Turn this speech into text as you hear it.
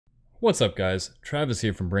What's up guys, Travis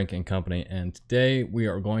here from Brink & Company, and today we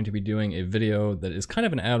are going to be doing a video that is kind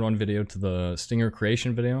of an add-on video to the Stinger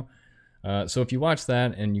creation video. So if you watched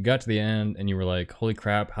that and you got to the end and you were like, holy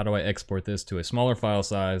crap, how do I export this to a smaller file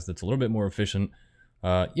size that's a little bit more efficient?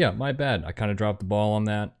 Yeah, my bad, I kind of dropped the ball on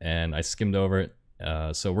that and I skimmed over it.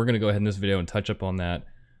 So we're going to go ahead in this video and touch up on that,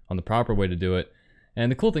 on the proper way to do it.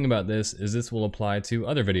 And the cool thing about this is this will apply to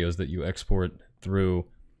other videos that you export through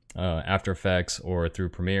After Effects or through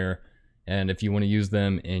Premiere. And if you want to use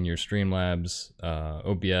them in your Streamlabs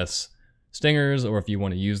OBS stingers, or if you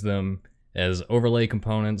want to use them as overlay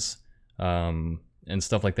components and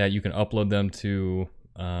stuff like that, you can upload them to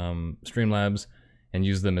Streamlabs and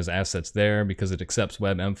use them as assets there because it accepts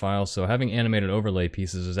webm files. So having animated overlay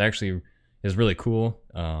pieces is really cool.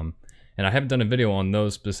 And I haven't done a video on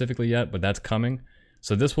those specifically yet, but that's coming.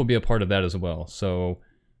 So this will be a part of that as well. So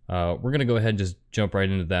we're gonna go ahead and just jump right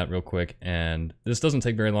into that real quick, and this doesn't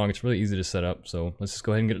take very long. It's really easy to set up, so let's just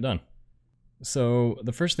go ahead and get it done. So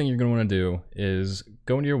the first thing you're gonna wanna do is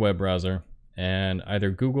go into your web browser and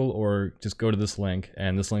either Google or just go to this link,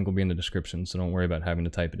 and this link will be in the description, so don't worry about having to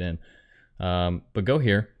type it in. But go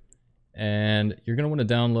here, and you're gonna wanna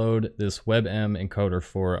download this webm encoder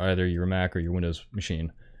for either your Mac or your Windows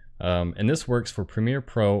machine. And this works for Premiere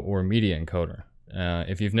Pro or Media Encoder.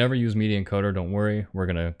 If you've never used Media Encoder, don't worry, we're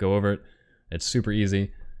gonna go over it. It's super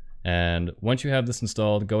easy. And once you have this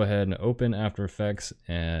installed, go ahead and open After Effects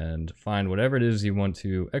and find whatever it is you want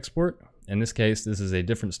to export. In this case, this is a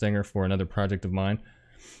different stinger for another project of mine.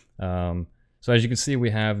 So as you can see, we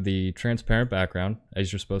have the transparent background,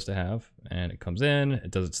 as you're supposed to have, and it comes in,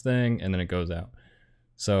 it does its thing, and then it goes out.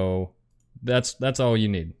 So that's all you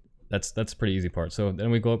need. That's a pretty easy part. So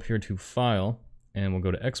then we go up here to File, and we'll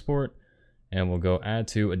go to Export, and we'll go Add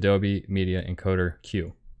to Adobe Media Encoder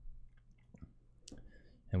Queue.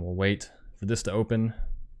 And we'll wait for this to open.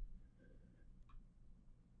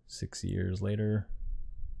 6 years later,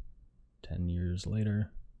 10 years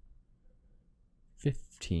later,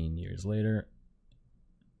 15 years later,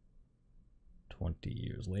 20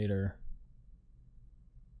 years later.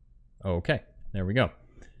 Okay, there we go.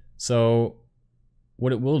 So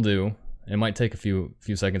what it will do, it might take a few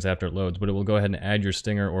seconds after it loads, but it will go ahead and add your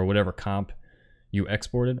stinger or whatever comp you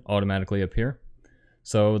exported automatically up here.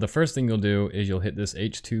 So the first thing you'll do is you'll hit this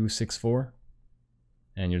H.264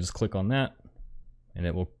 and you'll just click on that and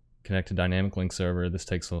it will connect to Dynamic Link Server.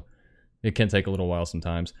 It can take a little while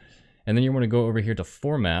sometimes. And then you want to go over here to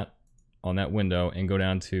Format on that window and go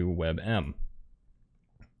down to WebM.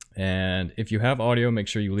 And if you have audio, make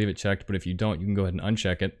sure you leave it checked, but if you don't, you can go ahead and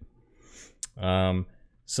uncheck it.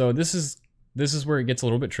 So this is where it gets a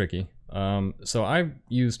little bit tricky. So I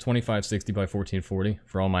use 2560 by 1440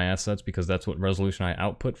 for all my assets because that's what resolution I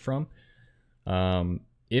output from.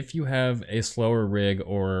 If you have a slower rig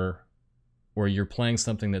or you're playing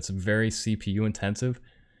something that's very CPU intensive,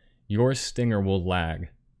 your stinger will lag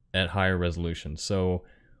at higher resolution. So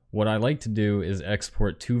what I like to do is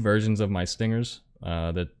export two versions of my stingers,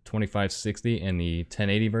 the 2560 and the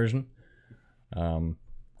 1080 version, and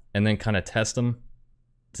then kind of test them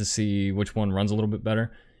to see which one runs a little bit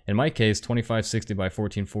better. In my case, 2560 by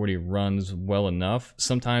 1440 runs well enough.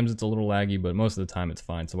 Sometimes it's a little laggy, but most of the time it's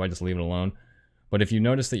fine, so I just leave it alone. But if you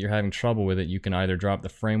notice that you're having trouble with it, you can either drop the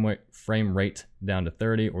frame rate down to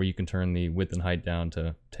 30, or you can turn the width and height down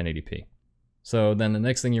to 1080p. So then the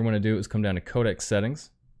next thing you want to do is come down to codec settings,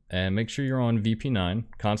 and make sure you're on VP9,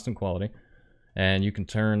 constant quality, and you can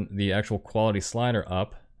turn the actual quality slider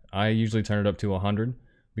up. I usually turn it up to 100,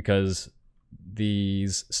 because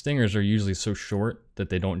these stingers are usually so short that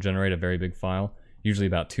they don't generate a very big file, usually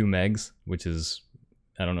about 2 megs, which is,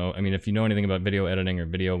 I don't know, I mean, if you know anything about video editing or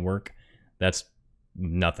video work, that's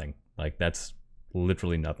nothing. Like, that's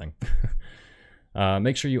literally nothing.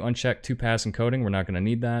 Make sure you uncheck 2-pass encoding. We're not going to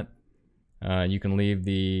need that. You can leave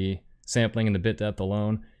the sampling and the bit depth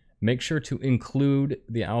alone. Make sure to include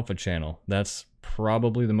the alpha channel. That's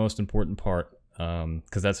probably the most important part,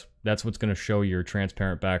 because that's what's going to show your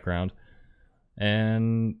transparent background.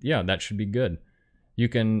 And yeah, that should be good. You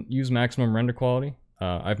can use maximum render quality.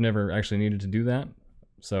 I've never actually needed to do that,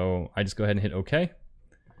 so I just go ahead and hit OK.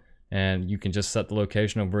 And you can just set the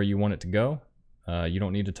location of where you want it to go. You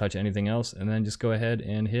don't need to touch anything else, and then just go ahead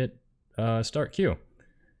and hit Start Queue.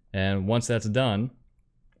 And once that's done,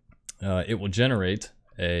 it will generate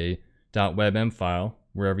a .webm file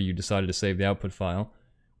wherever you decided to save the output file,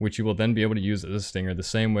 which you will then be able to use as a stinger the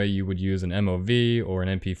same way you would use an MOV or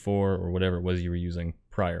an MP4 or whatever it was you were using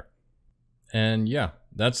prior. And yeah,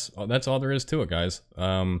 that's all there is to it, guys.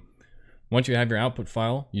 Once you have your output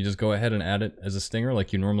file, you just go ahead and add it as a stinger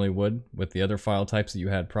like you normally would with the other file types that you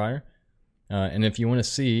had prior. And if you want to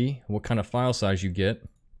see what kind of file size you get,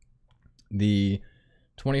 the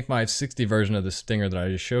 2560 version of the Stinger that I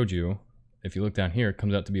just showed you, if you look down here, it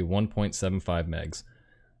comes out to be 1.75 megs.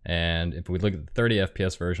 And if we look at the 30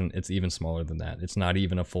 FPS version, it's even smaller than that. It's not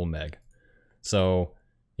even a full meg. So,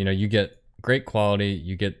 you know, you get great quality,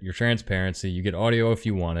 you get your transparency, you get audio if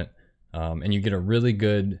you want it, and you get a really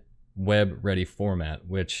good web-ready format,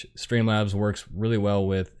 which Streamlabs works really well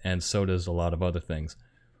with, and so does a lot of other things.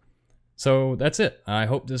 So that's it. I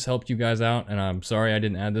hope this helped you guys out, and I'm sorry I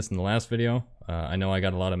didn't add this in the last video. I know I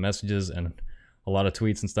got a lot of messages and a lot of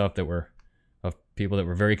tweets and stuff that were of people that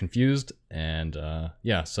were very confused, and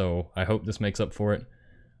yeah, so I hope this makes up for it.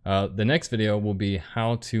 The next video will be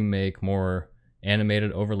how to make more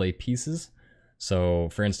animated overlay pieces. So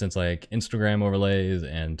for instance, like Instagram overlays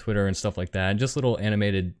and Twitter and stuff like that, just little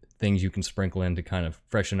animated things you can sprinkle in to kind of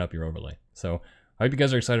freshen up your overlay. So I hope you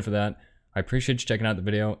guys are excited for that. I appreciate you checking out the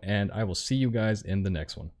video, and I will see you guys in the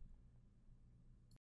next one.